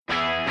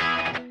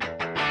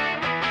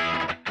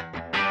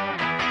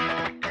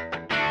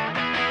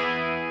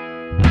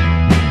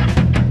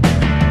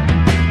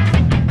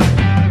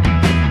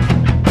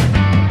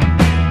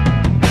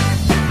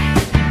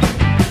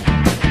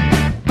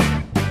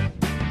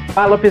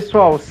Fala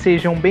pessoal,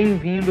 sejam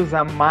bem-vindos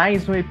a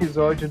mais um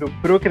episódio do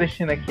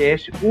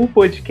ProcrastinaCast, o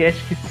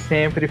podcast que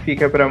sempre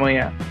fica para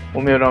amanhã.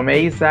 O meu nome é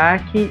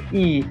Isaac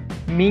e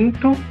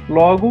minto,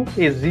 logo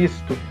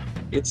existo.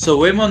 Eu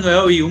sou o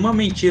Emanuel e uma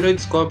mentira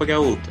descobre a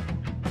outra.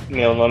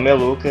 Meu nome é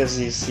Lucas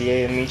e se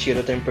é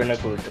mentira tem perna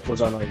curta, os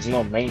anões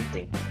não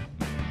mentem.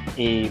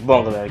 E,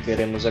 bom galera,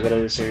 queremos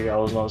agradecer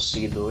aos nossos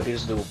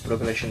seguidores do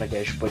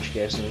ProcrastinaCast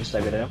Podcast no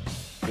Instagram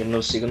e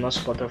nos sigam nas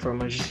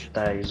plataformas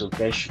digitais, o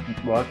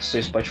Cashbox,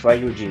 o Spotify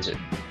e o Deezer.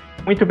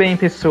 Muito bem,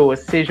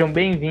 pessoas, sejam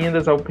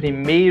bem-vindas ao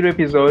primeiro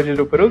episódio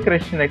do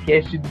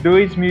ProcrastinaCast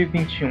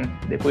 2021.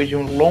 Depois de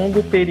um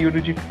longo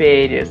período de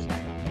férias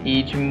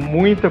e de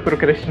muita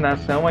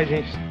procrastinação, a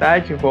gente está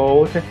de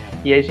volta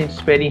e a gente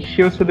espera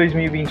encher o seu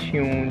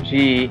 2021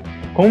 de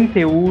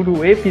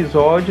conteúdo,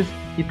 episódios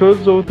e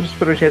todos os outros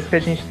projetos que a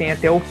gente tem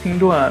até o fim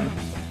do ano.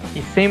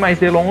 E sem mais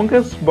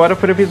delongas, bora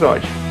pro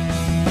episódio.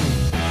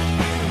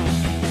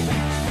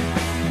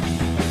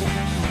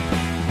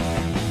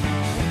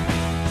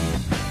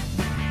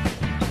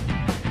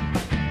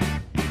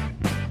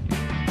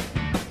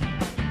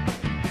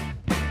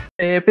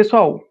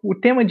 Pessoal, o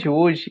tema de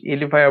hoje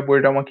ele vai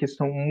abordar uma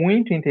questão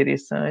muito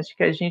interessante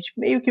que a gente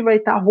meio que vai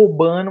estar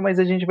roubando, mas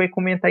a gente vai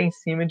comentar em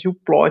cima de um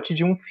plot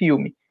de um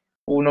filme.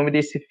 O nome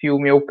desse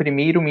filme é O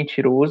Primeiro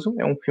Mentiroso,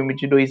 é um filme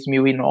de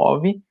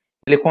 2009.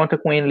 Ele conta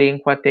com um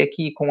elenco até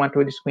que com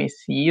atores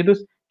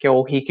conhecidos, que é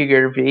o Rick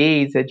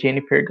Gervais, a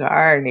Jennifer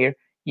Garner,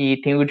 e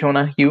tem o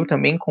Jonah Hill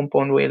também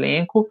compondo o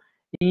elenco.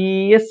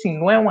 E assim,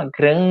 não é uma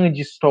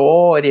grande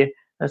história,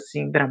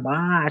 assim,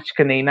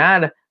 dramática nem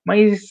nada,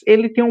 mas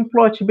ele tem um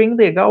plot bem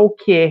legal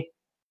que é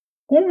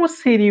como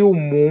seria o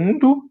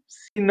mundo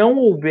se não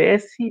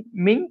houvesse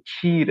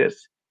mentiras?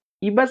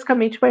 E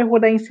basicamente vai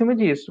rodar em cima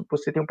disso.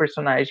 Você tem um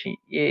personagem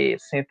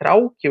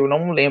central, que eu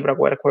não lembro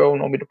agora qual é o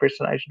nome do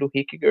personagem do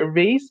Rick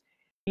Gervais,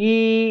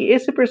 e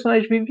esse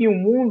personagem vive em um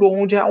mundo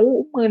onde a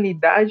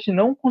humanidade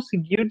não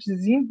conseguiu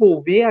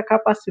desenvolver a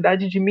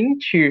capacidade de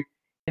mentir.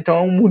 Então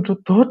é um mundo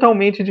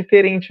totalmente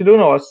diferente do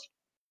nosso.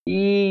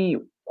 E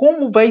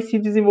como vai se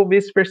desenvolver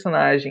esse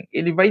personagem?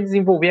 Ele vai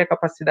desenvolver a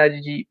capacidade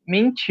de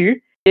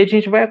mentir e a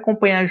gente vai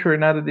acompanhar a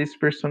jornada desse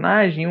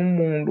personagem em um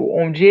mundo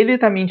onde ele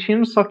tá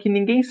mentindo, só que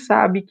ninguém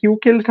sabe que o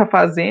que ele tá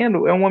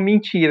fazendo é uma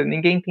mentira.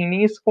 Ninguém tem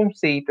nem esse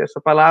conceito, essa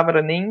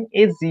palavra nem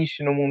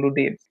existe no mundo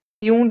deles.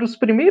 E um dos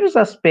primeiros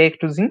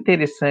aspectos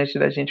interessantes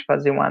da gente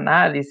fazer uma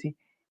análise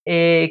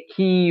é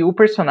que o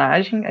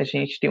personagem, a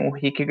gente tem um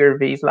Rick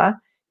Gervais lá,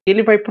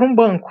 ele vai para um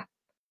banco.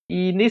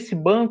 E nesse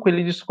banco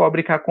ele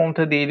descobre que a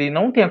conta dele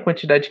não tem a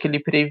quantidade que ele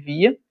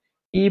previa,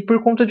 e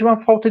por conta de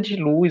uma falta de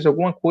luz,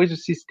 alguma coisa, o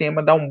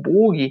sistema dá um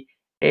bug,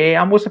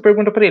 a moça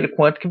pergunta para ele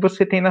quanto que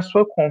você tem na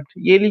sua conta.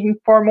 E ele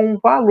informa um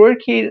valor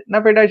que, na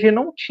verdade, ele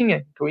não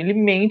tinha. Então ele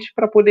mente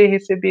para poder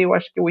receber, eu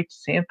acho que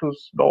 $800,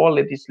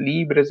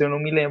 libras, eu não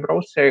me lembro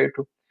ao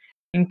certo.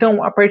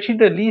 Então, a partir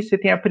dali, você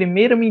tem a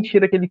primeira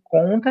mentira que ele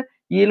conta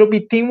e ele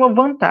obtém uma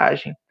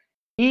vantagem.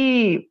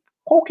 E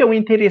qual que é o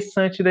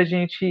interessante da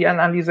gente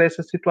analisar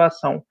essa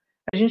situação?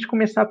 A gente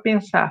começar a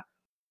pensar,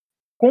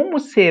 como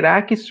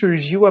será que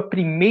surgiu a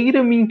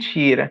primeira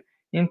mentira?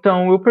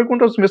 Então, eu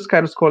pergunto aos meus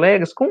caros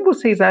colegas, como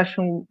vocês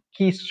acham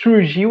que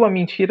surgiu a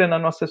mentira na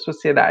nossa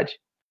sociedade?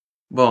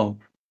 Bom,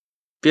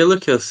 pelo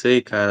que eu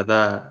sei,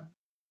 cara,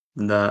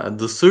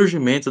 do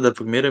surgimento da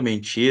primeira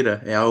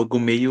mentira é algo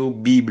meio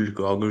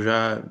bíblico, algo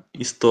já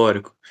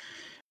histórico.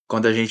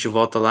 Quando a gente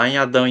volta lá em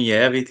Adão e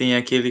Eva e tem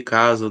aquele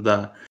caso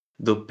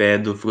do pé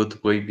do fruto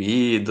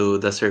proibido,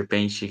 da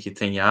serpente que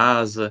tem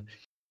asa.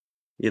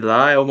 E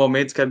lá é o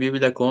momento que a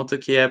Bíblia conta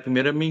que é a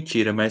primeira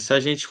mentira, mas se a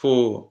gente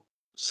for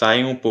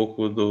sair um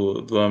pouco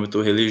do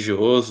âmbito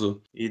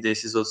religioso e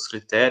desses outros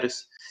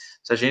critérios,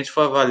 se a gente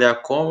for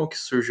avaliar como que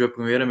surgiu a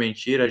primeira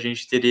mentira, a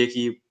gente teria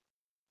que,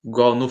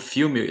 igual no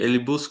filme, ele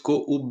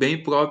buscou o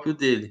bem próprio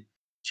dele.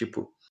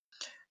 Tipo,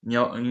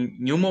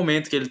 em um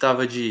momento que ele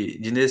estava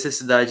de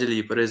necessidade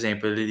ali, por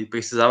exemplo, ele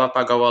precisava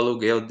pagar o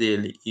aluguel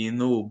dele e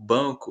no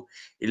banco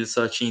ele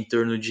só tinha em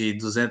torno de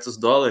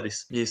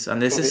 $200. Isso, a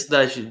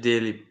necessidade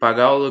dele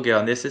pagar o aluguel,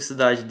 a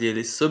necessidade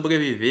dele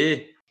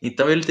sobreviver,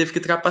 então ele teve que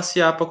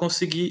trapacear para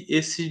conseguir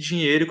esse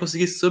dinheiro e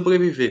conseguir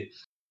sobreviver.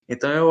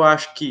 Então eu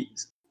acho que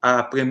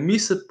a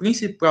premissa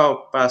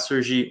principal para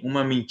surgir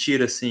uma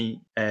mentira assim,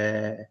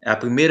 a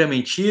primeira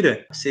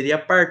mentira, seria a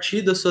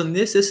partir da sua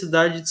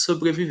necessidade de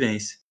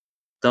sobrevivência.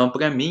 Então,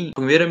 para mim, a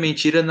primeira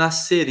mentira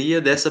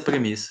nasceria dessa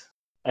premissa.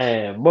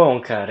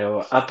 Bom, cara,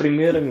 a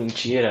primeira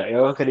mentira,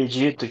 eu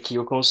acredito que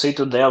o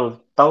conceito dela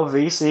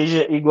talvez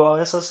seja igual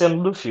a essa cena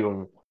do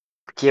filme.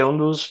 Que é um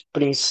dos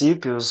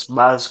princípios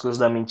básicos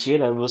da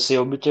mentira é você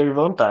obter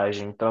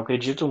vantagem. Então,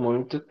 acredito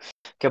muito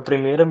que a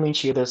primeira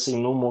mentira,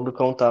 assim, no mundo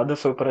contado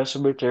foi para se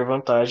obter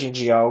vantagem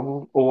de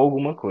algo ou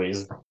alguma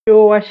coisa.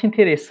 Eu acho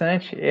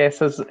interessante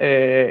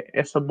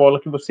essa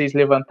bola que vocês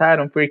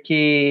levantaram,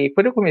 porque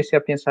quando eu comecei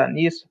a pensar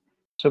nisso,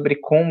 sobre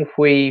como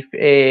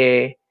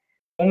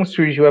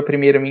surgiu a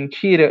primeira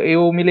mentira,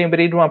 eu me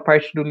lembrei de uma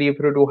parte do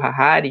livro do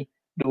Harari,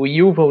 do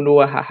Yuval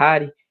Noah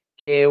Harari,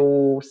 que é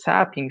o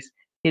Sapiens,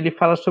 ele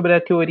fala sobre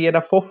a teoria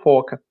da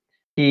fofoca.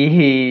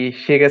 E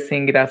chega a ser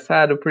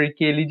engraçado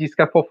porque ele diz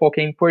que a fofoca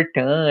é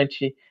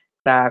importante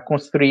para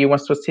construir uma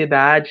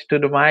sociedade e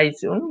tudo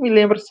mais. Eu não me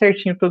lembro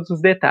certinho todos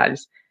os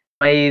detalhes,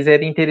 mas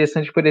era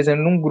interessante, por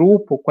exemplo, num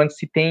grupo, quando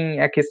se tem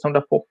a questão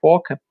da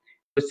fofoca,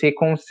 você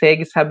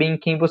consegue saber em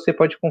quem você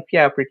pode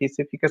confiar, porque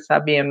você fica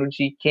sabendo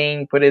de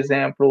quem, por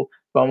exemplo,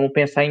 vamos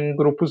pensar em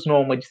grupos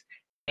nômades,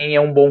 quem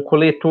é um bom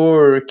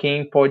coletor,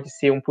 quem pode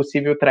ser um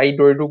possível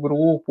traidor do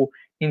grupo.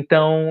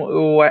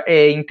 Então,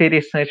 é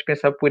interessante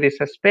pensar por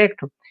esse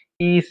aspecto.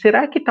 E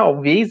será que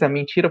talvez a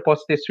mentira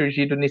possa ter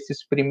surgido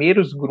nesses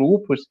primeiros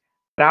grupos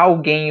para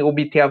alguém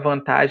obter a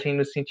vantagem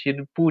no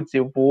sentido, putz,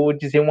 eu vou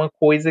dizer uma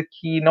coisa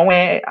que não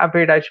é a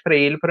verdade para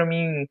ele, para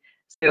mim,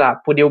 sei lá,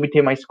 poder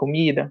obter mais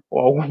comida ou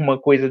alguma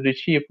coisa do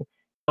tipo?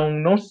 Então,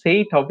 não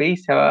sei,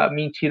 talvez, se a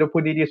mentira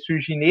poderia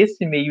surgir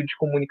nesse meio de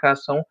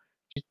comunicação,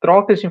 de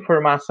trocas de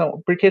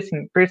informação, porque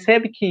assim,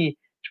 percebe que,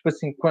 tipo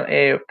assim,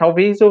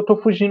 talvez eu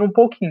estou fugindo um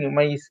pouquinho,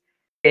 mas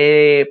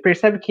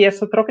percebe que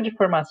essa troca de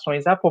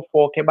informações, a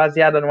fofoca, é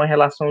baseada numa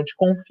relação de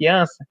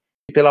confiança,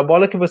 e pela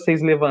bola que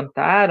vocês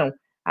levantaram,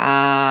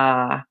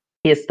 a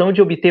questão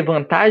de obter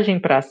vantagem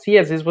para si,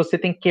 às vezes você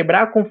tem que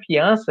quebrar a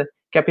confiança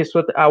que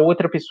a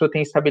outra pessoa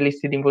tem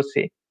estabelecido em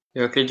você.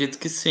 Eu acredito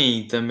que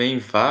sim, também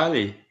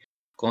vale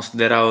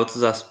considerar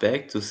outros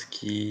aspectos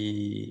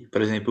que,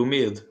 por exemplo, o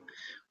medo.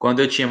 Quando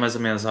eu tinha mais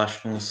ou menos,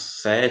 acho que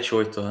uns 7,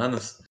 8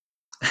 anos,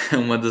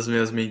 uma das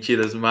minhas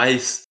mentiras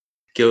mais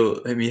que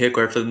eu me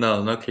recordo, falei,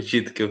 não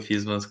acredito que eu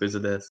fiz umas coisas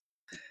dessas.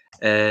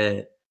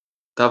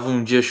 Tava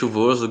um dia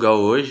chuvoso, igual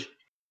hoje,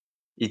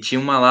 e tinha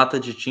uma lata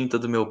de tinta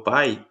do meu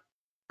pai,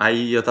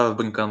 aí eu tava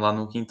brincando lá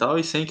no quintal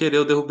e sem querer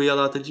eu derrubei a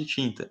lata de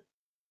tinta.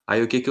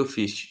 Aí o que que eu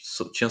fiz?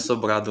 Tinha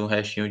sobrado um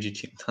restinho de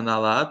tinta na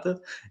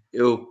lata,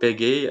 eu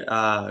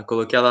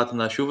coloquei a lata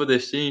na chuva,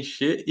 deixei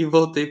encher e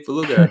voltei pro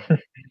lugar.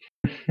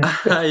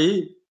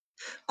 Aí,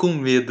 com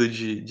medo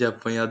de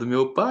apanhar do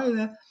meu pai,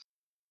 né,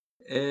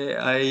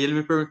 aí ele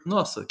me pergunta: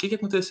 "Nossa, o que que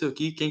aconteceu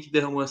aqui? Quem que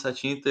derramou essa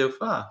tinta?" Eu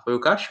falo: "Ah, foi o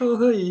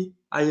cachorro aí".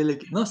 Aí ele: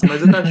 "Nossa,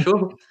 mas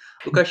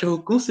o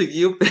cachorro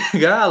conseguiu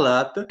pegar a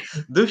lata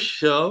do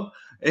chão,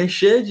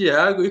 encher de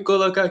água e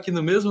colocar aqui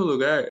no mesmo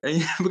lugar, é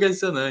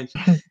impressionante".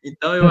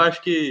 Então eu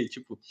acho que,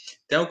 tipo,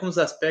 tem alguns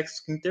aspectos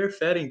que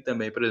interferem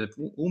também, por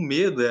exemplo, o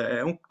medo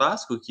é um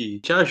clássico que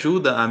te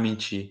ajuda a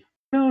mentir.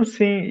 Não,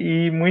 sim,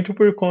 e muito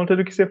por conta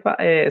do que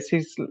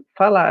vocês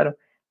falaram.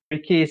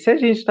 Porque se a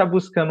gente está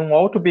buscando um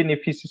alto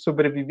benefício e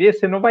sobreviver,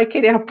 você não vai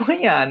querer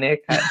apanhar, né,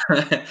 cara?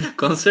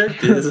 Com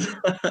certeza.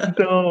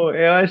 Então,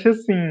 eu acho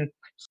assim.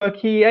 Só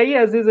que aí,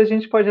 às vezes, a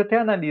gente pode até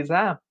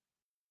analisar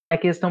a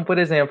questão, por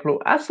exemplo,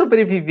 a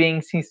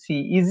sobrevivência em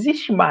si,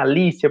 existe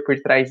malícia por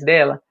trás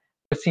dela?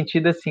 No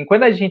sentido assim,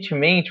 quando a gente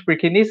mente,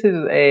 porque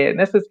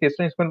nessas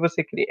questões, quando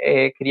você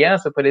é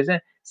criança, por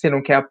exemplo, você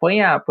não quer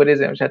apanhar, por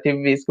exemplo, já teve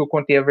vezes que eu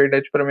contei a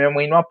verdade para minha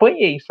mãe e não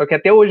apanhei, só que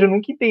até hoje eu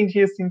nunca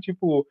entendi assim,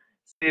 tipo,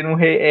 você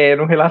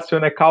não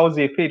relaciona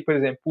causa e efeito, por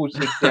exemplo, putz,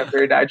 se eu dizer a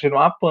verdade eu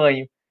não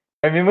apanho,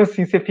 mas mesmo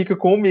assim você fica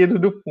com medo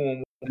do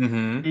fumo.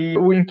 Uhum. E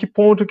em que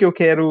ponto que eu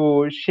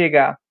quero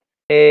chegar?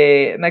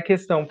 Na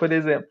questão, por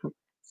exemplo,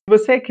 se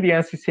você é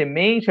criança e você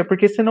mente, é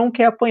porque você não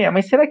quer apanhar,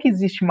 mas será que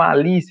existe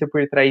malícia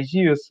por trás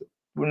disso?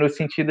 No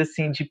sentido,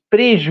 assim, de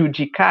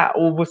prejudicar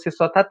ou você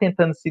só está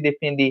tentando se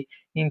defender?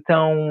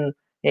 Então,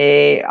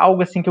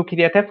 algo assim que eu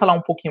queria até falar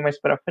um pouquinho mais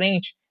para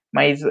frente,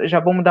 mas já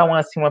vamos dar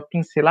uma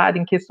pincelada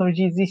em questão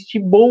de existir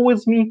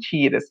boas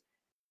mentiras.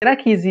 Será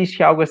que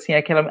existe algo assim,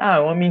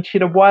 uma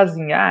mentira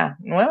boazinha?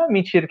 Não é uma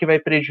mentira que vai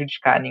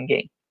prejudicar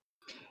ninguém.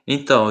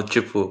 Então,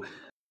 tipo,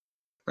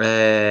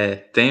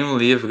 tem um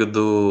livro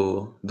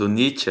do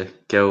Nietzsche,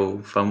 que é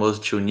o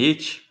famoso tio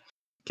Nietzsche,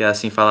 que é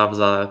Assim Falava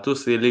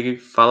Zaratustra, e ele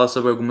fala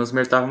sobre algumas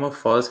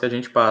metamorfoses que a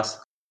gente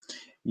passa.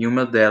 E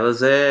uma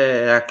delas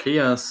é a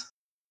criança.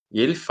 E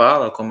ele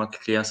fala como a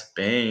criança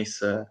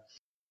pensa,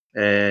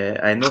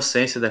 a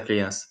inocência da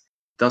criança.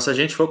 Então, se a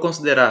gente for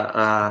considerar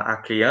a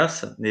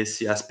criança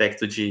nesse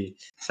aspecto de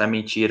se a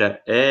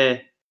mentira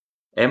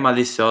é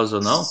maliciosa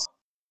ou não,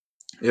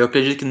 eu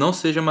acredito que não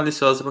seja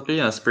maliciosa para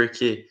criança,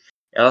 porque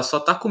ela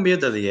só tá com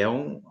medo ali,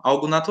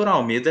 algo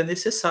natural. Medo é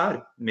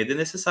necessário. Medo é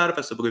necessário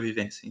para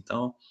sobrevivência.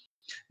 Então,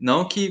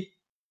 não que,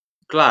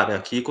 claro,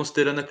 aqui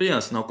considerando a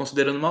criança, não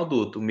considerando um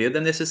adulto. O medo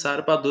é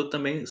necessário para adulto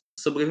também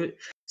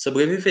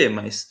sobreviver,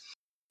 mas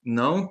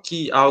não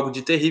que algo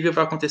de terrível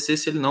vai acontecer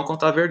se ele não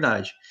contar a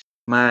verdade.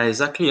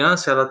 Mas a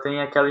criança, ela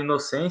tem aquela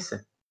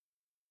inocência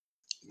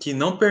que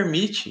não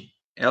permite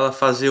ela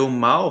fazer o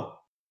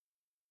mal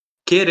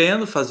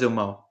querendo fazer o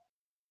mal.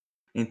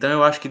 Então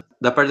eu acho que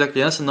da parte da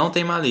criança não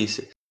tem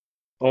malícia.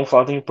 Um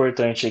fato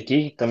importante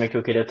aqui, também que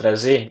eu queria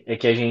trazer, é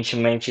que a gente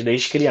mente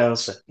desde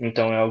criança.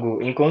 Então é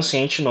algo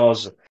inconsciente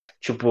nosso.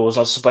 Tipo, os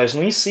nossos pais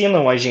não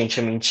ensinam a gente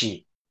a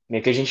mentir.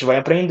 Meio que a gente vai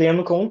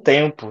aprendendo com o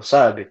tempo,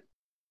 sabe?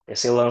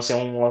 Esse lance é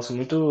um lance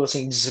muito,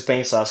 assim, de se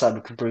pensar,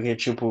 sabe? Porque,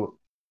 tipo,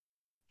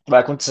 vai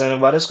acontecendo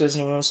várias coisas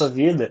na nossa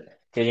vida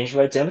que a gente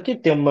vai tendo que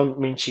ter uma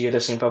mentira,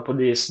 assim, pra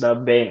poder se dar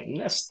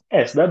bem.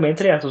 Se dar bem,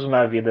 entre aspas,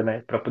 na vida,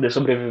 né? Pra poder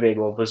sobreviver,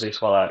 igual vocês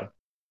falaram.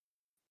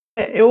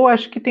 Eu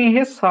acho que tem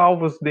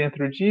ressalvas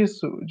dentro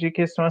disso, de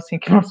questão assim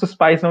que nossos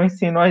pais não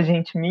ensinam a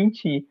gente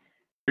mentir.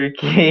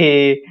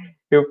 Porque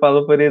eu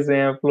falo, por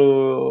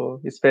exemplo,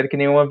 espero que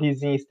nenhuma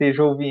vizinha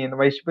esteja ouvindo,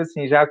 mas tipo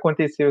assim, já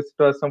aconteceu a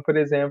situação, por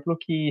exemplo,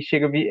 que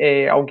chega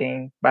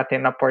alguém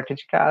batendo na porta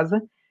de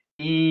casa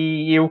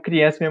e eu,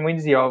 criança, minha mãe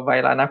dizia, ó,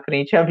 vai lá na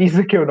frente e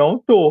avisa que eu não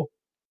tô.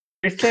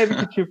 Percebe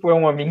que, tipo, é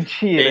uma Quem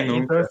mentira? Então,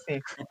 nunca? assim,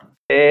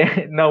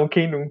 não,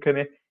 quem nunca,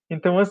 né?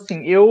 Então,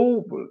 assim,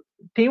 eu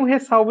tenho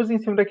ressalvas em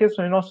cima da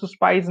questão. Nossos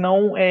pais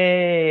não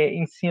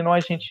ensinam a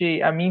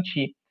gente a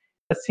mentir.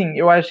 Assim,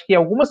 eu acho que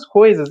algumas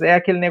coisas é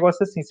aquele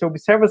negócio assim, você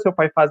observa seu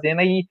pai fazendo,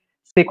 aí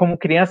você, como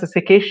criança,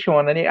 você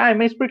questiona, né? Ah,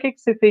 mas por que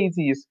você fez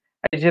isso?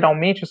 Aí,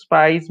 geralmente, os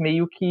pais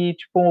meio que,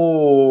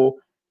 tipo,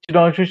 te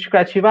dão uma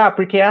justificativa,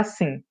 porque é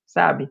assim,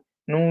 sabe?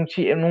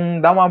 Não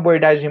dá uma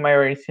abordagem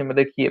maior em cima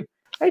daquilo.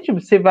 Aí, tipo,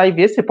 você vai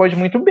ver, você pode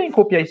muito bem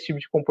copiar esse tipo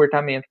de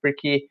comportamento,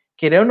 porque,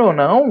 querendo ou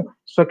não,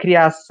 sua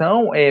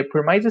criação,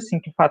 por mais assim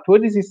que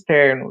fatores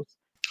externos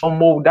vão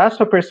moldar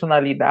sua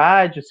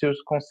personalidade,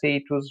 seus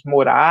conceitos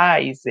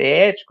morais,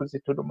 éticos e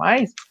tudo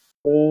mais,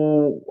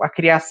 a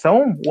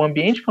criação, o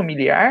ambiente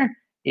familiar,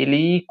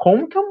 ele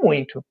conta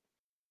muito.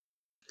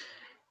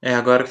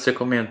 Agora que você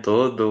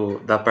comentou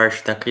da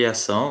parte da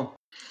criação,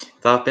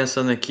 tava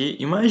pensando aqui,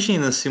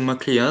 imagina se uma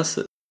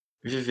criança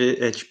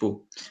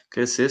tipo,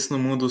 crescesse no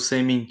mundo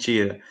sem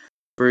mentira.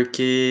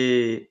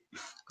 Porque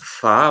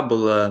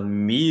fábula,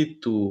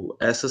 mito,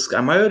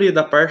 a maioria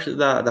da parte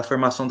da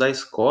formação da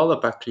escola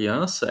para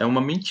criança é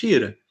uma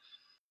mentira.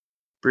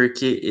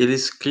 Porque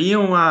eles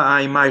criam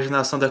a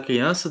imaginação da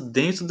criança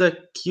dentro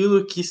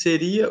daquilo que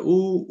seria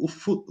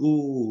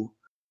o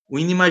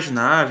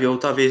inimaginável, ou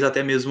talvez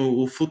até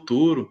mesmo o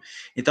futuro.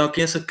 Então a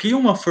criança cria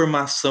uma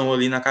formação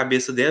ali na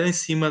cabeça dela em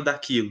cima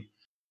daquilo.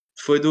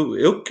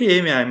 Eu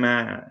criei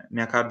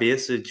minha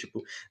cabeça,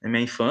 tipo, na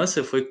minha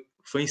infância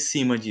foi em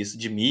cima disso,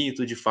 de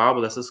mito, de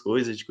fábula, essas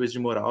coisas, de coisa de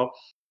moral.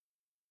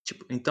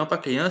 Tipo, então para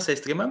criança é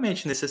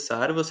extremamente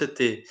necessário você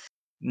ter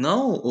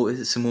não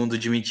esse mundo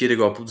de mentira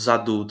igual para os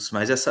adultos,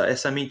 mas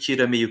essa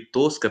mentira meio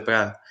tosca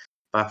para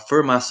a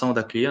formação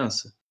da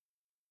criança.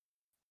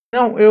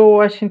 Não, eu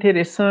acho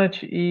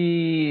interessante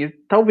e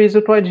talvez eu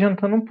estou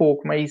adiantando um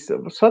pouco, mas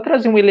só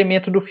trazer um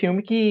elemento do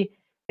filme que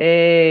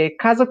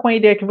casa com a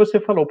ideia que você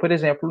falou. Por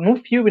exemplo, no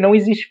filme não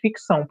existe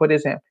ficção, por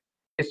exemplo.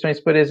 Questões,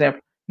 por exemplo,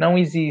 não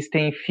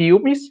existem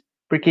filmes,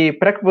 porque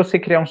para que você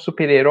criar um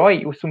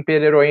super-herói, o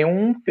super-herói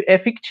é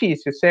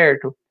fictício,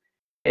 certo?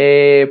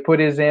 Por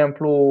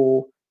exemplo,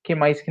 o que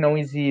mais que não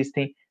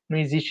existem? Não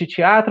existe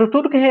teatro,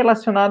 tudo que é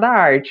relacionado à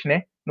arte,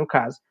 né? No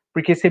caso.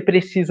 Porque você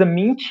precisa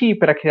mentir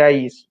para criar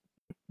isso.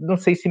 Não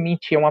sei se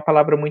mentir é uma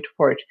palavra muito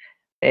forte,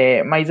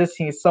 mas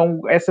assim,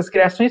 essas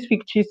criações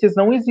fictícias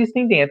não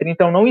existem dentro,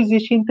 então não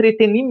existe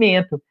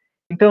entretenimento.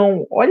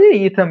 Então, olha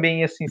aí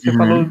também, assim, você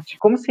falou Uhum. de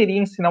como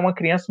seria ensinar uma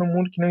criança num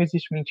mundo que não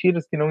existe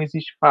mentiras, que não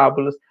existe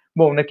fábulas.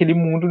 Bom, naquele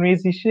mundo não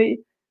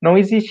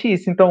existe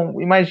isso. Então,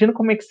 imagina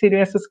como é que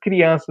seriam essas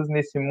crianças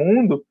nesse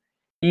mundo.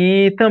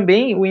 E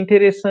também o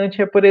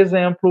interessante é, por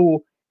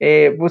exemplo,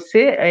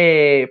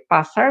 você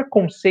passar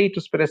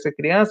conceitos para essa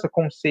criança,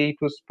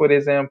 conceitos, por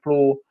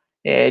exemplo,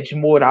 de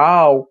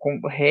moral, com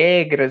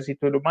regras e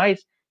tudo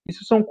mais,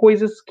 isso são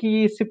coisas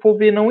que, se for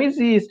ver, não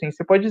existem.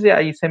 Você pode dizer,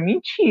 ah, isso é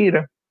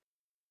mentira.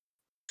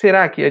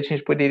 Será que a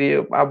gente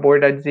poderia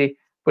abordar, dizer,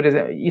 por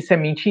exemplo, isso é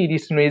mentira,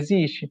 isso não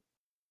existe?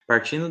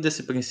 Partindo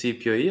desse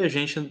princípio aí, a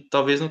gente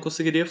talvez não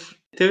conseguiria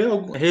ter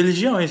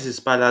religiões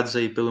espalhadas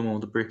aí pelo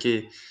mundo,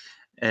 porque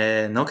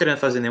não querendo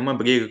fazer nenhuma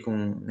briga com E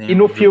no nenhum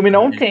grupo filme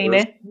não tem,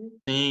 religioso. né?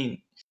 Sim,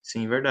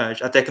 sim,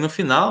 verdade. Até que no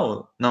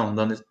final,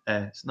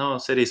 não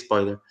seria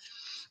spoiler.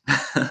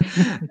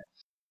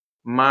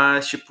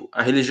 Mas, tipo,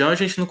 a religião a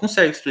gente não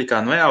consegue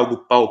explicar, não é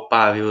algo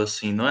palpável,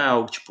 assim, não é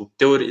algo, tipo,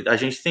 teoria. A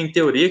gente tem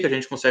teoria que a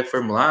gente consegue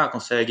formular,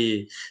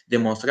 consegue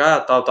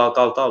demonstrar, tal, tal,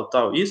 tal, tal,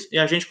 tal, isso, e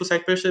a gente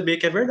consegue perceber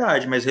que é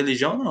verdade, mas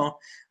religião não.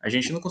 A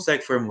gente não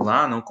consegue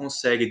formular, não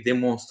consegue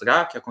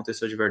demonstrar que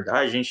aconteceu de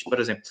verdade. A gente, por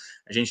exemplo,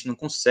 a gente não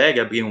consegue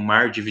abrir um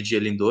mar e dividir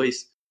ele em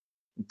dois.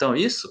 Então,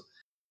 isso,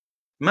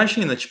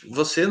 imagina, tipo,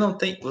 você não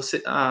tem,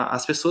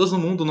 as pessoas no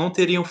mundo não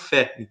teriam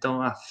fé.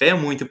 Então, a fé é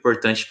muito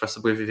importante para a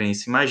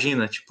sobrevivência.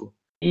 Imagina, tipo.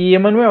 E,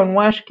 Emanuel, não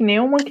acho que nem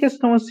é uma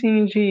questão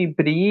assim de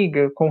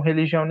briga com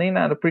religião nem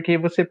nada, porque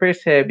você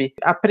percebe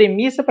a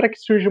premissa para que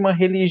surja uma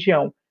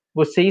religião,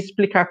 você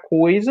explicar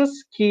coisas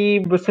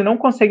que você não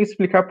consegue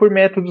explicar por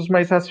métodos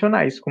mais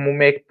racionais, como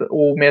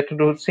o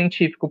método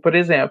científico, por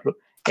exemplo.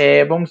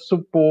 Vamos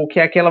supor que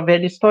é aquela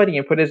velha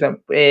historinha, por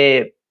exemplo,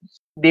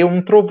 deu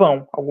um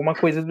trovão, alguma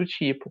coisa do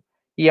tipo.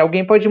 E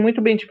alguém pode muito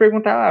bem te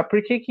perguntar,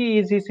 por que que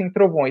existem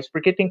trovões? Por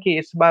que tem que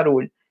esse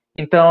barulho?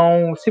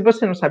 Então, se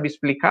você não sabe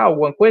explicar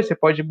alguma coisa, você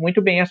pode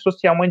muito bem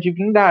associar uma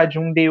divindade,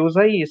 um deus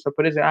a isso.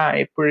 Por exemplo,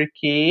 é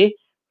porque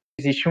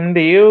existe um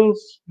deus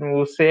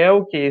no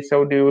céu, que esse é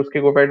o deus que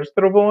governa os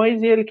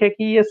trovões, e ele quer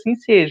que assim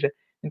seja.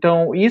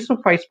 Então,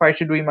 isso faz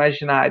parte do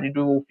imaginário,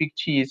 do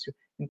fictício.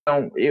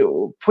 Então,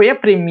 foi a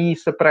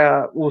premissa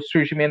para o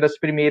surgimento das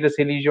primeiras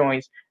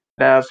religiões,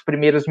 das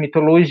primeiras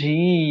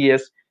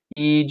mitologias.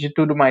 e de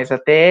tudo mais,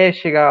 até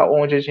chegar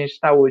onde a gente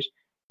está hoje.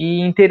 E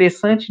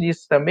interessante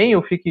disso também,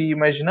 eu fico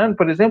imaginando,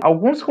 por exemplo,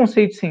 alguns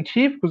conceitos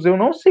científicos eu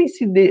não sei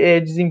se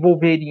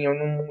desenvolveriam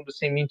num mundo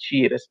sem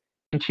mentiras.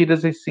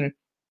 Mentiras, assim,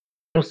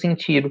 no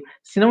sentido,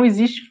 se não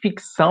existe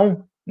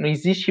ficção, não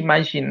existe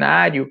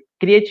imaginário,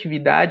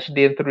 criatividade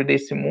dentro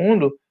desse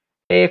mundo,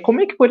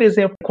 como é que, por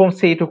exemplo, um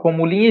conceito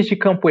como linhas de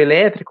campo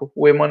elétrico,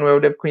 o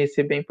Emanuel deve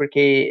conhecer bem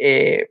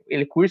porque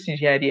ele cursa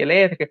engenharia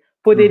elétrica,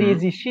 poderia Uhum.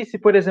 existir se,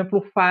 por exemplo,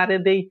 o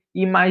Faraday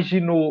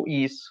imaginou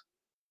isso?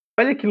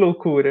 Olha que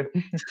loucura.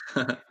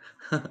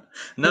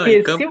 Não,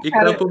 Porque se o e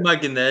cara. campo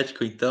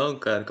magnético, então,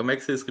 cara, como é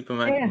que você explica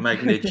o É,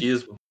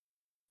 magnetismo?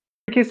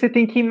 porque você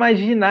tem que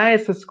imaginar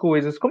essas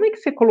coisas. Como é que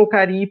você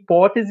colocaria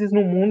hipóteses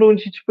no mundo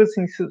onde, tipo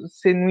assim,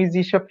 se não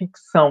existe a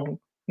ficção,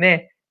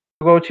 né?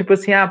 Igual, tipo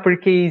assim,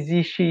 porque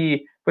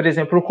existe, por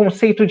exemplo, o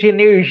conceito de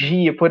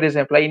energia, por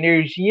exemplo. A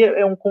energia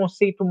é um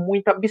conceito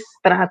muito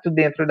abstrato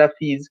dentro da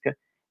física.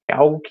 É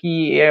algo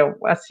que é,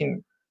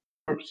 assim,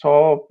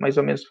 só mais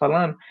ou menos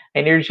falando, a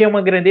energia é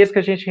uma grandeza que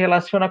a gente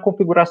relaciona à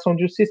configuração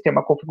de um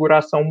sistema. A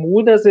configuração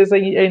muda, às vezes a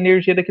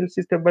energia daquele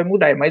sistema vai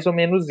mudar. É mais ou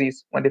menos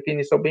isso, uma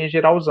definição bem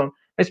geralzão.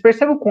 Mas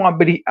percebe o quão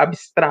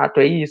abstrato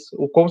é isso?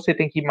 O como você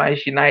tem que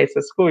imaginar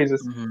essas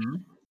coisas?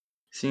 Uhum.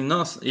 Sim,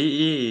 nossa,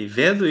 e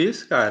vendo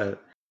isso, cara,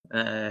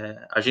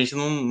 a gente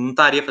não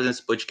estaria fazendo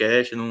esse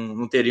podcast,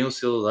 não teria um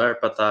celular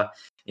para estar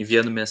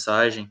enviando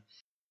mensagem.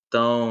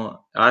 Então,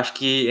 eu acho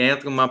que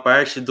entra uma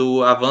parte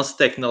do avanço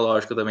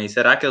tecnológico também.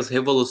 Será que as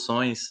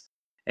revoluções,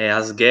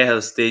 as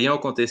guerras teriam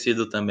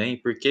acontecido também?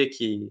 Por que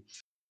que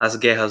as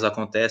guerras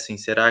acontecem?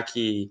 Será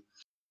que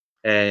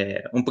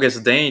um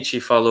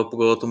presidente falou para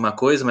o outro uma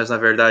coisa, mas na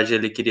verdade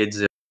ele queria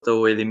dizer outra,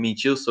 ou ele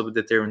mentiu sobre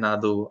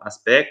determinado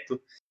aspecto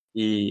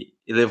e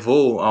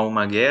levou a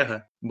uma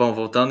guerra? Bom,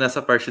 voltando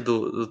nessa parte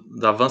do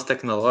avanço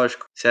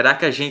tecnológico, será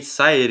que a gente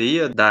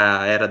sairia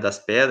da era das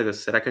pedras?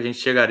 Será que a gente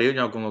chegaria em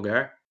algum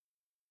lugar?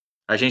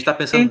 A gente está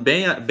pensando Sim.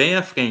 bem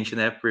à frente,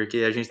 né? Porque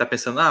a gente está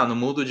pensando, no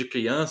mundo de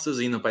crianças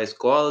indo para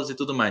escolas e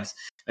tudo mais.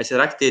 Mas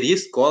será que teria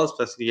escolas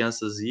para as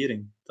crianças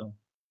irem? Então,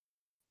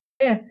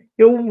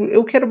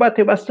 Eu quero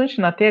bater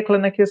bastante na tecla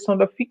na questão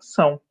da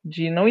ficção,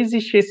 de não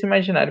existir esse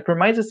imaginário. Por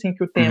mais assim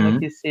que o tema uhum,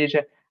 que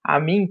seja a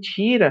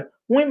mentira,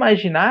 um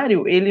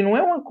imaginário, ele não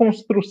é uma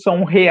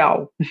construção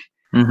real.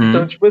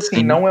 Então, uhum, tipo assim,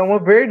 sim. não é uma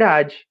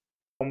verdade,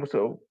 vamos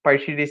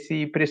partir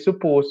desse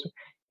pressuposto.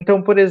 Então,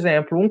 por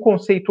exemplo, um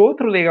conceito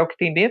outro legal que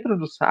tem dentro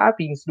do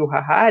Sapiens, do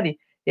Harari,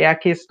 é a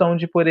questão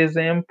de, por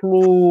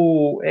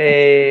exemplo,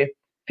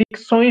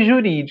 ficções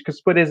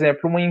jurídicas. Por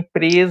exemplo, uma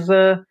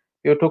empresa,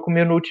 eu estou com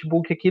meu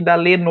notebook aqui da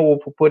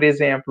Lenovo, por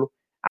exemplo.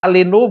 A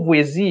Lenovo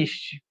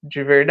existe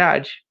de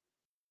verdade?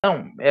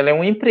 Não, ela é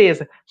uma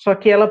empresa. Só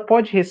que ela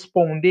pode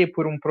responder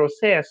por um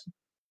processo?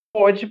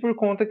 Pode, por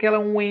conta que ela é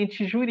um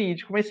ente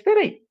jurídico. Mas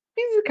espera aí,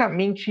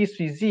 fisicamente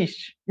isso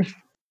existe?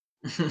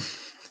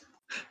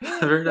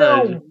 É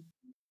verdade. Não.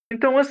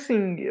 Então,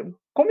 assim,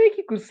 como é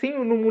que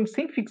no mundo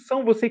sem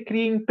ficção você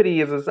cria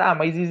empresas?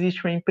 Mas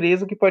existe uma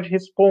empresa que pode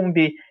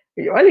responder.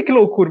 E olha que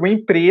loucura, uma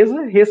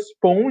empresa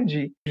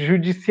responde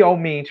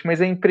judicialmente,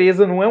 mas a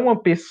empresa não é uma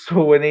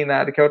pessoa nem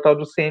nada, que é o tal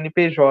do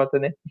CNPJ,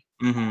 né?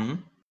 Uhum.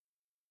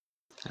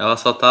 Ela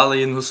só tá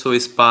ali no seu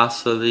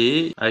espaço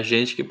ali, a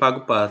gente que paga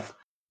o pato.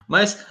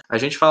 Mas a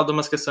gente fala de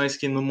umas questões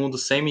que no mundo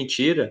sem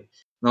mentira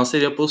não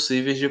seria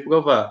possíveis de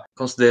provar.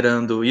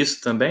 Considerando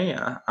isso também,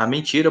 a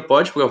mentira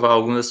pode provar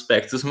alguns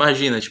aspectos.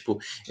 Imagina, tipo,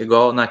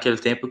 igual naquele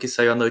tempo que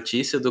saiu a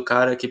notícia do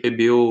cara que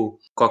bebeu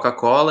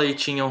Coca-Cola e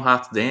tinha um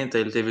rato dentro,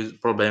 ele teve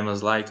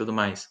problemas lá e tudo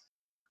mais.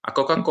 A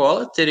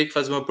Coca-Cola teria que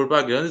fazer uma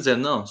propaganda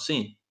dizendo, não,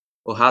 sim,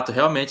 o rato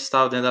realmente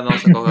estava dentro da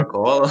nossa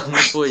Coca-Cola, não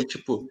foi,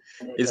 tipo,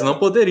 eles não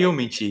poderiam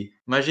mentir.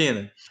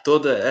 Imagina,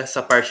 toda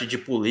essa parte de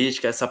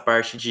política, essa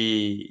parte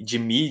de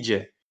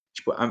mídia.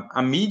 Tipo,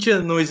 a mídia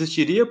não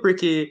existiria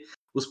porque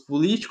os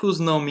políticos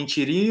não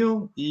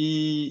mentiriam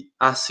e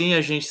assim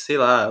a gente, sei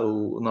lá,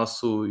 o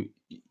nosso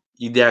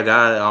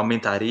IDH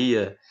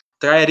aumentaria.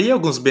 Traria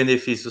alguns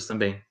benefícios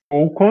também.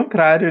 Ou o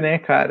contrário, né,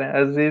 cara?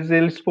 Às vezes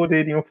eles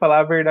poderiam falar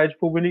a verdade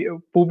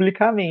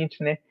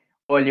publicamente, né?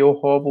 Olha, eu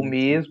roubo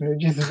mesmo, eu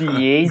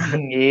desviei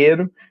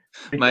dinheiro,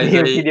 porque Mas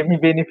eu aí, queria me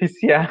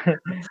beneficiar.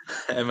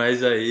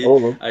 mas aí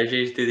Ô, a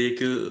gente teria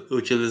que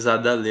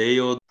utilizar da lei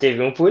ou.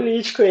 teve um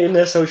político aí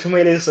nessa última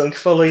eleição que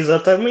falou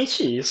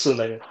exatamente isso,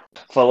 né?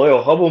 Falou, eu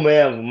roubo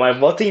mesmo, mas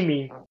vota em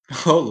mim.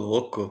 Ô,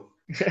 louco.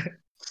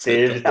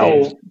 Você tá Teve,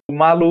 doido. teve. O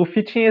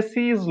Maluf tinha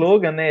esse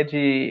slogan, né,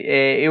 de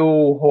eu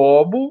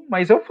roubo,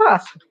 mas eu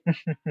faço.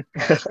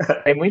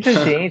 Aí muita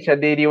gente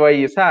aderiu a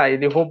isso.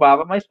 Ele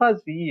roubava, mas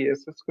fazia,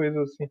 essas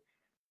coisas assim.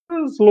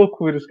 As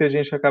loucuras que a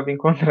gente acaba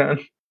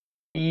encontrando.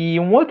 E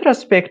um outro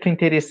aspecto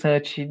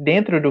interessante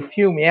dentro do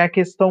filme é a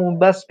questão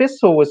das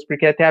pessoas,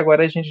 porque até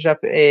agora a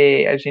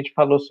gente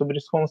falou sobre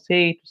os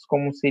conceitos,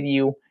 como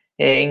seriam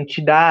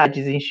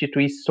entidades,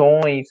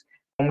 instituições,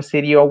 como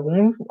seria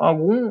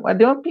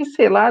deu uma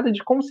pincelada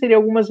de como seriam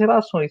algumas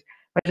relações,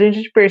 mas a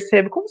gente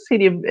percebe como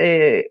seriam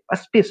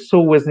as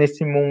pessoas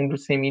nesse mundo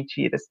sem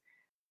mentiras.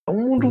 É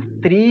um mundo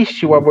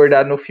triste o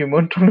abordado no filme,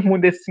 onde todo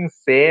mundo é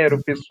sincero,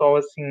 o pessoal,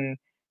 assim,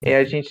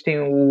 a gente tem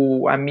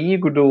o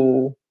amigo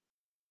do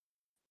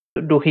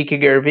Rick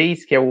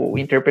Gervais, que é o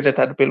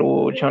interpretado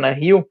pelo Jonah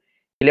Hill.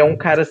 Ele é um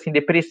cara, assim,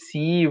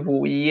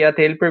 depressivo, e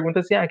até ele pergunta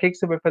assim, o que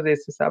você vai fazer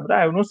esse sábado?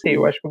 Eu não sei,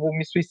 eu acho que eu vou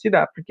me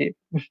suicidar, porque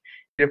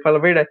ele fala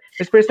a verdade.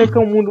 Mas percebe que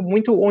é um mundo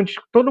muito onde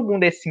todo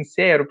mundo é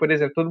sincero, por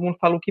exemplo, todo mundo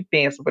fala o que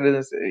pensa. Por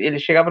exemplo, ele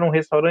chegava num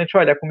restaurante,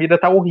 olha, a comida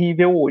tá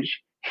horrível hoje.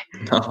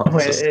 Então,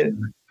 Nossa.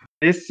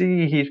 esse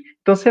ritmo.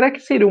 Então, será que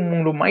seria um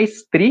mundo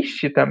mais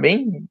triste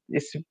também?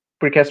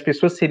 Porque as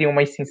pessoas seriam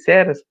mais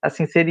sinceras? A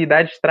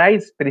sinceridade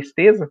traz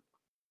tristeza?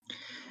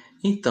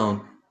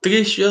 Então,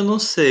 triste eu não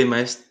sei,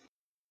 mas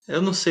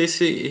eu não sei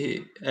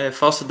se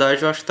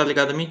falsidade eu acho que tá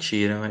ligado à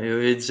mentira.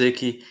 Eu ia dizer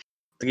que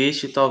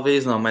triste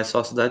talvez não, mas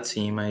falsidade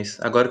sim.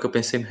 Mas agora que eu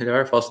pensei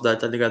melhor,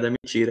 falsidade tá ligada à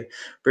mentira.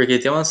 Porque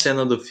tem uma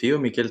cena do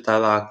filme que ele tá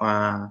lá com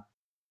a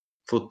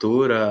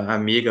futura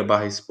amiga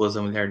barra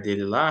esposa mulher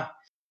dele lá,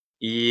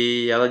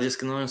 e ela diz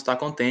que não está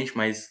contente,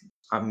 mas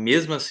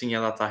mesmo assim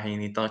ela tá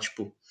rindo. Então,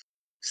 tipo,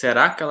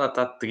 será que ela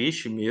tá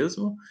triste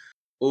mesmo?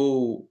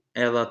 Ou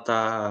ela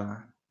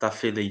tá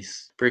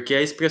feliz? Porque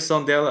a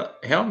expressão dela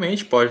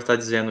realmente pode estar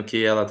dizendo o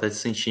que ela tá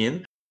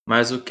sentindo,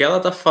 mas o que ela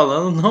tá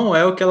falando não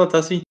é o que ela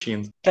tá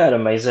sentindo. Cara,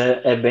 mas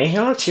é bem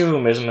relativo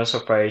mesmo essa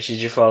parte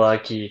de falar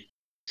que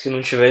se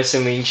não tivesse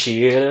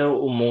mentira,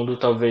 o mundo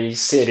talvez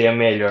seria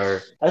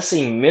melhor.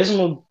 Assim,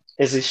 mesmo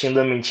existindo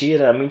a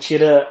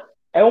mentira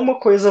é uma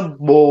coisa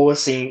boa,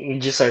 assim,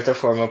 de certa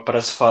forma, para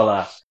se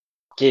falar.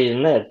 Que,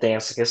 né, tem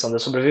essa questão da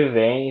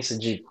sobrevivência,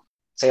 de,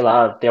 sei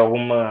lá, ter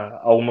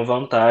alguma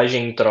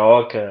vantagem em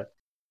troca.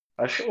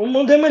 Acho que o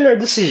mundo é melhor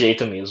desse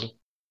jeito mesmo.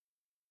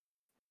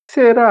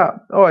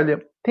 Será?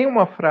 Olha, tem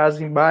uma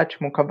frase em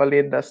Batman, o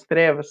Cavaleiro das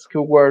Trevas, que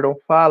o Gordon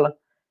fala,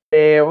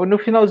 no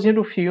finalzinho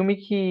do filme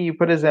que,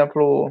 por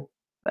exemplo,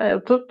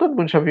 todo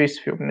mundo já viu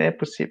esse filme, né? É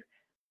possível.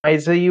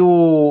 Mas aí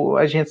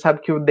a gente sabe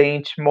que o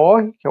Dente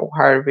morre, que é o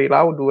Harvey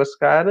lá, o Duas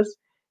Caras,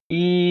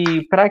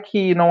 e para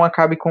que não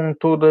acabe com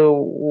todo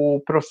o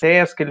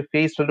processo que ele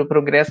fez, todo o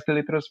progresso que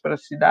ele trouxe para a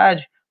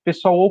cidade, o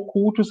pessoal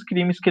oculta os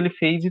crimes que ele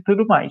fez e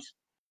tudo mais.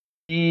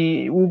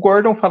 E o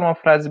Gordon fala uma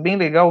frase bem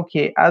legal que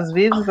é, às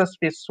vezes as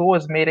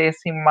pessoas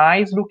merecem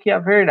mais do que a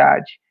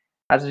verdade.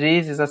 Às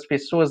vezes as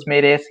pessoas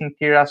merecem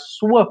ter a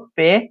sua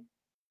fé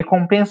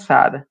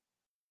recompensada.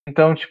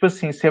 Então, tipo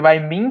assim, você vai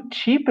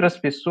mentir para as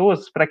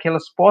pessoas para que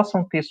elas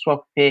possam ter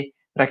sua fé,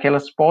 para que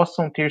elas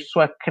possam ter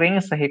sua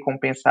crença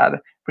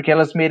recompensada, porque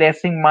elas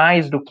merecem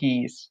mais do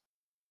que isso.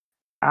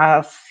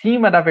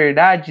 Acima da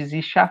verdade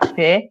existe a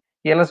fé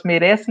e elas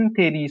merecem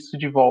ter isso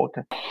de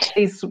volta.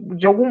 Vocês,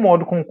 de algum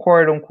modo,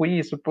 concordam com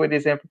isso? Por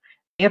exemplo,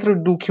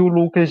 dentro do que o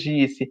Lucas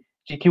disse,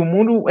 de que o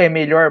mundo é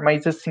melhor,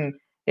 mas assim,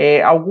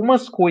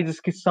 algumas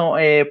coisas que são,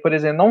 por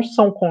exemplo, não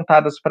são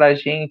contadas para a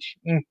gente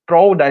em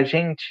prol da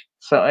gente,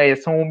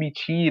 são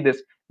omitidas,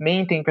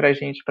 mentem para a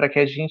gente para que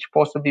a gente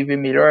possa viver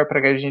melhor,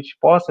 para que a gente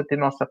possa ter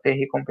nossa fé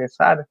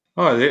recompensada?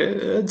 Olha,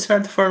 eu de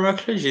certa forma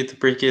acredito,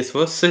 porque se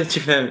você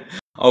tiver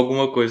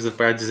alguma coisa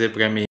para dizer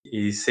para mim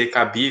e ser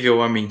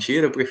cabível à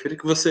mentira, eu prefiro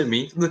que você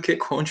minta do que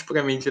conte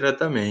para mim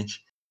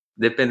diretamente,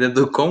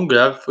 dependendo do quão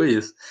grave foi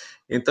isso.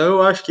 Então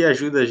eu acho que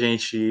ajuda a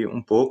gente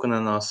um pouco na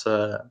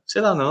nossa,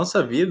 sei lá, na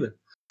nossa vida.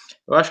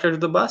 Eu acho que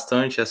ajuda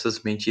bastante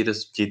essas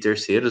mentiras de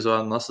terceiros ou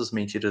as nossas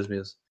mentiras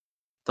mesmo.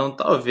 Então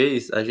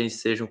talvez a gente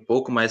seja um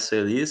pouco mais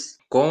feliz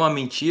com a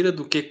mentira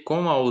do que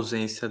com a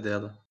ausência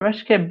dela. Eu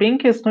acho que é bem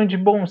questão de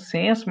bom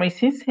senso, mas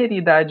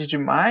sinceridade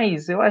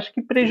demais, eu acho que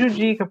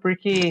prejudica,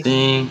 porque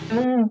Sim.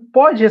 não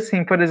pode,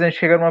 assim, por exemplo,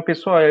 chegar numa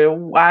pessoa, "Olha,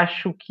 eu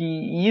acho que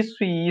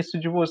isso e isso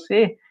de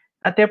você",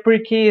 até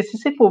porque se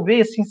você for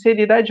ver,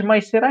 sinceridade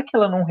demais, será que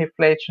ela não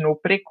reflete no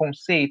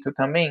preconceito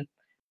também?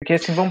 Porque,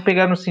 assim, vamos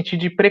pegar no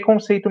sentido de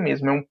preconceito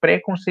mesmo, é um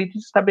preconceito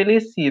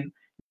estabelecido.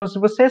 Então, se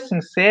você é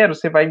sincero,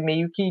 você vai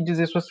meio que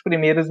dizer suas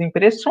primeiras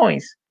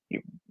impressões,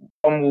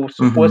 vamos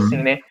supor assim,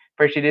 Uhum. né, a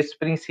partir desse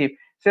princípio.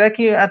 Será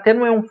que até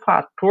não é um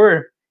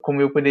fator, como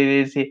eu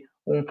poderia dizer,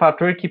 um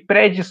fator que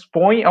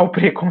predispõe ao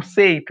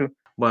preconceito?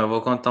 Bom, eu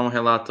vou contar um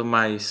relato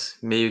mais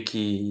meio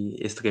que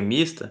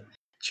extremista.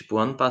 Tipo,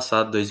 ano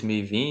passado,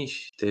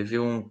 2020, teve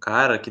um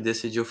cara que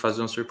decidiu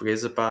fazer uma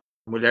surpresa para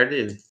a mulher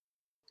dele.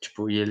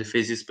 Tipo, e ele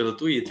fez isso pelo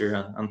Twitter.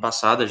 Ano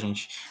passado, a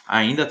gente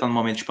ainda tá no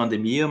momento de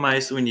pandemia,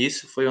 mas o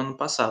início foi ano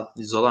passado,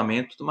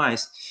 isolamento e tudo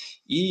mais.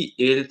 E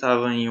ele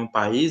tava em um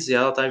país e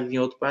ela tava em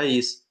outro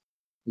país.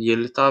 E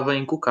ele tava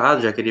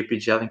encucado, já queria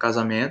pedir ela em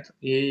casamento,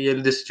 e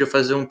ele decidiu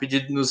fazer um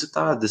pedido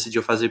inusitado,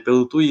 decidiu fazer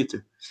pelo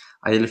Twitter.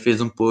 Aí ele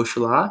fez um post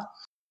lá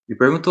e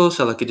perguntou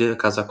se ela queria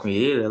casar com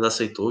ele, ela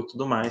aceitou e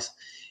tudo mais.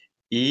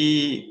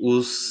 E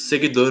os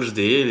seguidores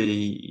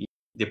dele, e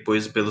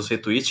depois pelos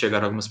retweets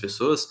chegaram algumas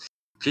pessoas,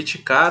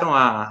 criticaram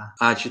a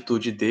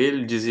atitude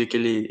dele, dizia que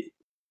ele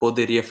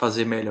poderia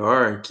fazer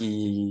melhor,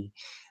 que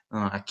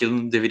aquilo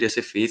não deveria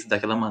ser feito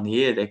daquela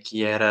maneira,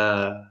 que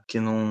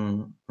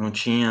não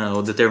tinha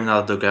o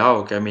determinado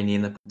grau que a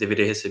menina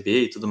deveria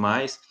receber e tudo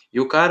mais. E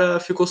o cara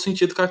ficou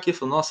sentido com aquilo,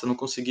 falou, nossa, eu não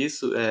consegui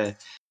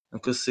eu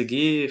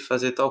consegui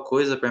fazer tal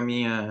coisa para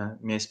minha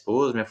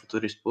esposa, minha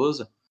futura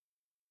esposa.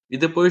 E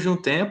depois de um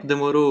tempo,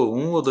 demorou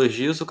 1 ou 2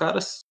 dias, o cara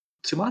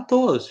se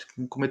matou,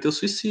 cometeu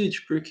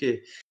suicídio. Por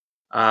quê?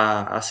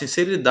 A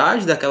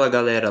sinceridade daquela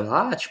galera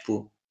lá,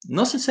 tipo,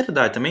 não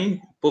sinceridade,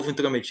 também povo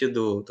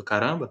intrometido do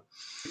caramba.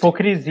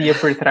 Hipocrisia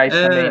por trás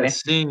também, né?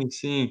 Sim,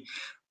 sim.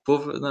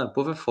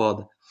 Povo é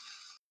foda.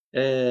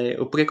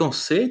 O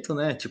preconceito,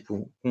 né?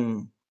 Tipo,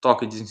 um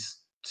toque de,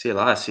 sei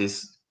lá, se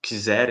eles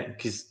quiserem,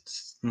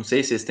 não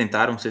sei se eles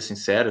tentaram ser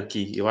sinceros,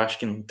 que eu acho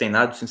que não tem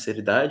nada de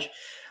sinceridade,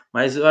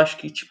 mas eu acho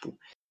que, tipo,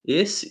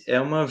 esse é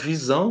uma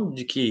visão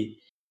de que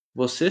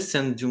você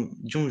sendo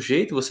de um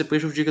jeito, você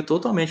prejudica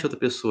totalmente outra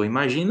pessoa.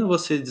 Imagina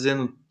você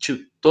dizendo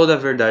toda a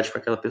verdade para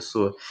aquela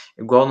pessoa,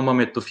 igual no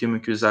momento do filme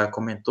que o Isaac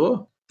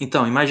comentou.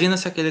 Então, imagina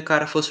se aquele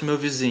cara fosse meu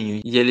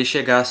vizinho e ele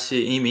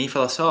chegasse em mim e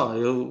falasse,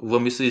 eu vou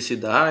me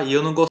suicidar e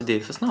eu não gosto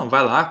dele. Eu falasse, não,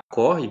 vai lá,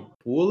 corre,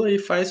 pula e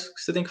faz o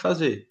que você tem que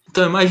fazer.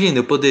 Então, imagina,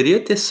 eu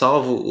poderia ter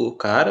salvo o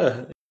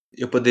cara,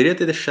 eu poderia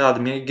ter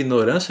deixado minha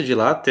ignorância de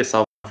lado, ter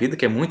salvo a vida,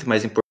 que é muito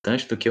mais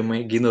importante do que uma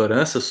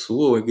ignorância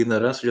sua ou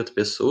ignorância de outra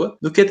pessoa,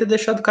 do que ter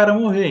deixado o cara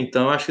morrer.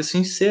 Então, eu acho que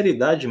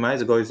sinceridade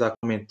demais, igual o Isaac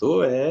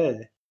comentou,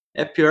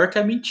 é pior que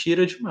a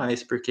mentira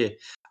demais, porque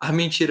a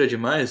mentira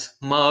demais,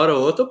 uma hora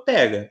ou outra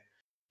pega.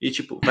 E,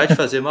 tipo, vai te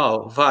fazer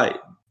mal?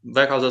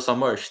 Vai causar sua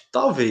morte?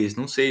 Talvez,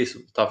 não sei.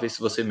 Talvez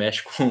se você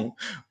mexe com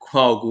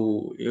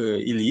algo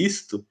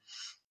ilícito,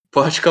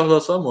 pode causar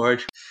sua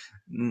morte.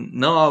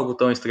 Não algo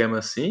tão extremo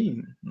assim,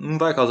 não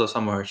vai causar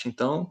sua morte.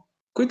 Então,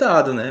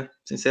 cuidado, né?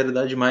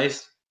 Sinceridade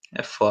demais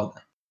é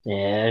foda.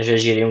 Já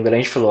diria um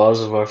grande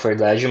filósofo, a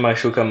verdade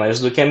machuca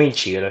mais do que a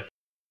mentira.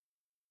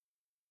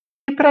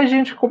 E para a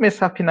gente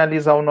começar a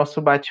finalizar o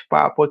nosso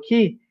bate-papo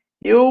aqui,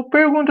 eu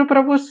pergunto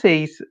para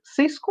vocês: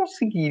 vocês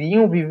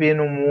conseguiriam viver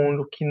num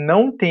mundo que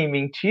não tem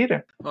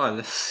mentira?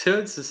 Olha, se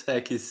eu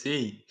disser que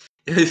sim,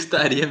 eu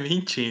estaria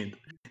mentindo.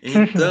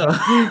 Então,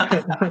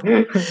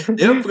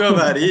 eu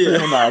provaria.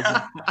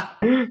 Confirmado.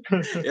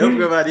 Eu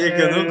provaria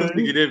que eu não É,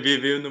 conseguiria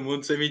viver no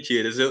mundo sem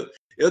mentiras.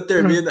 Eu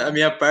termino a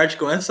minha parte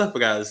com essa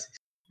frase.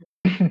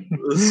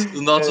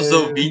 Os nossos é,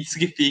 ouvintes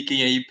que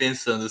fiquem aí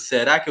pensando,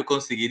 será que eu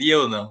conseguiria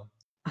ou não?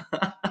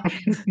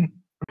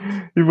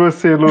 e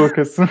você,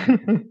 Lucas?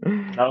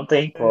 Não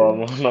tem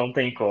como, não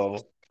tem como.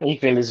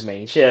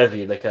 Infelizmente, é a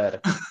vida, cara.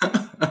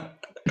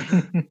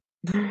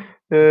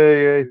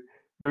 Ai, ai.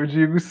 Eu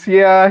digo,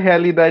 se a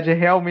realidade é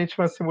realmente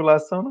uma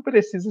simulação, não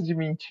precisa de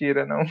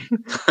mentira, não.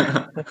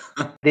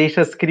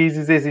 Deixa as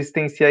crises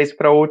existenciais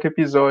para outro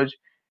episódio.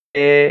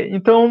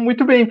 Então,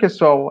 muito bem,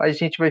 pessoal. A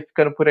gente vai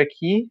ficando por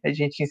aqui. A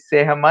gente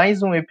encerra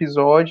mais um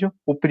episódio,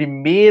 o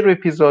primeiro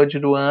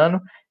episódio do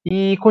ano.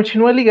 E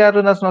continua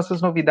ligado nas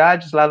nossas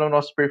novidades lá no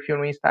nosso perfil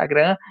no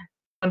Instagram.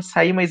 Quando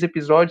sair mais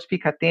episódios,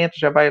 fica atento,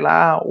 já vai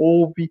lá,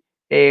 ouve,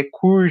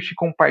 curte,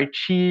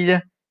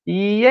 compartilha.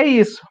 E é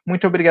isso.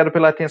 Muito obrigado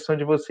pela atenção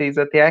de vocês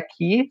até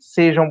aqui.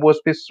 Sejam boas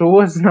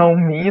pessoas, não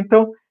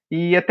mintam.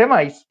 E até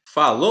mais.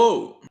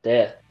 Falou!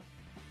 Até.